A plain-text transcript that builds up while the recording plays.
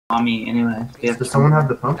on me anyway. Does someone have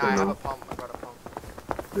the pump? Nah, Or I no? have a pump. I got a pump.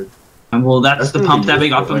 Good. And well, that's the gonna pump be that we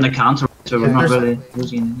got useful, from the right? counter, so we're Yeah, not there's- really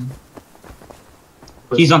losing anything.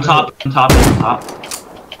 But He's on still- top, on top, on top.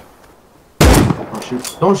 Don't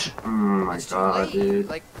shoot. Don't shoot. Oh my It's too god, late. dude.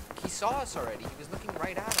 Like, he saw us already. He was looking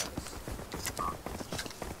right at us.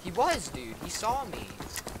 He was, dude. He saw me.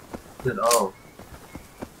 Dude, oh.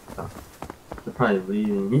 They're probably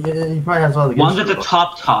leaving. He probably has all the One's at the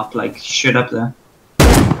top, like, straight up there. I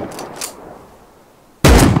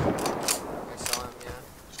saw him, yeah.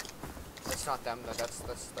 That's not them, though. That's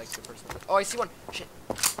like the person. Oh, I see one. Shit.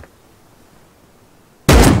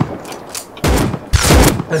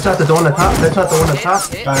 That's not the one at top. That's not the one at top.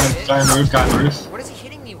 Hit, Guy on the roof, guy on the roof. What is he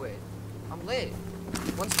hitting me with? I'm lit.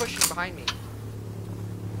 One's pushing behind me.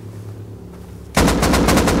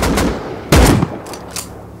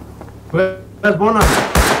 There's one on.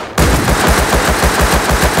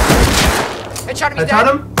 Headshot him, he's I dead. shot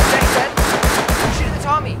him. He's dead, he's dead. Who's shooting the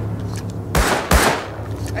Tommy?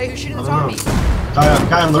 Hey, who's shooting the Tommy?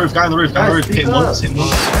 Guy on the roof, guy on the roof, guy on the roof. Hit him once, hit him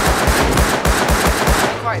once. Be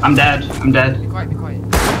quiet. I'm dead, I'm dead. Be quiet, be quiet.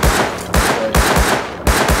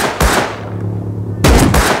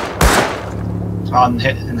 On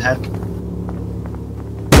hit in the head.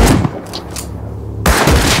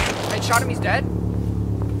 Headshot him, he's dead.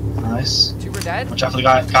 Nice. Two were dead. Watch out for the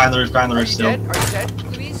guy on the roof, guy on the Are roof you still. dead? Are you dead,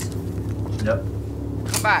 Louise? Yep.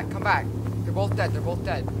 Come back, come back. They're both dead, they're both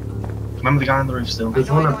dead. Remember the guy on the roof still.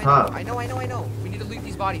 There's one up top. I know. We need to loot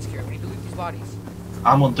these bodies, Kieran. We need to loot these bodies.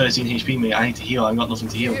 I'm on 13 HP, mate. I need to heal. I've got nothing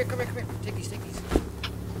to heal. Here, come here. Take these.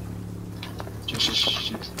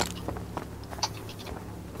 Just.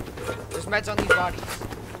 There's meds on these bodies.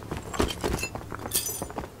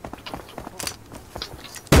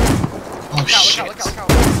 Oh shit. Look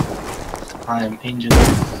out. I am injured.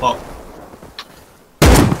 Fuck.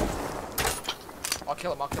 I'll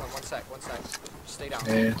kill him. One sec. Just stay down.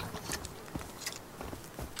 Yeah.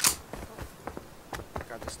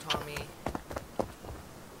 Grab this Tommy.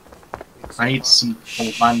 I need some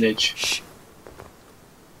full bandage. Shh.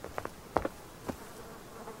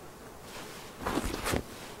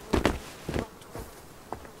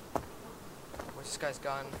 Where's this guy's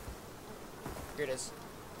gun? Here it is.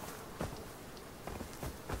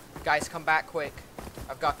 Guys, come back quick.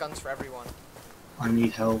 I've got guns for everyone. I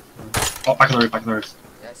need help. Oh, back on the roof.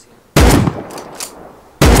 Yeah, I see him.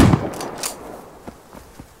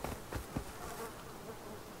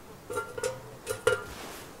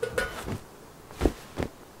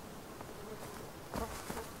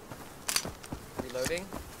 Reloading.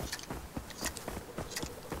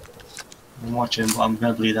 I'm watching, but I'm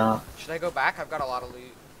gonna bleed out. Should I go back? I've got a lot of loot.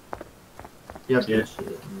 Yep. Yeah.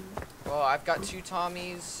 Well, I've got 2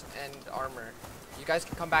 Tommies and armor. You guys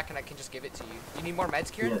can come back and I can just give it to you. You need more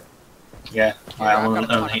meds, Kieran? Yeah. Here, I'm I've on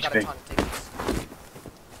got a 11 ton. HP. Take these.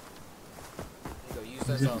 There you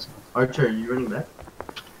go, use those up. Archer, are you running back?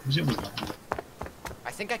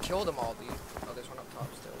 I think I killed them all, dude. Oh, there's one up top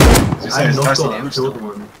still. I have no That's scope. the I roof killed still.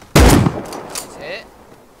 one. He's hit.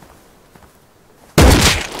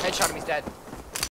 Headshot him, he's dead.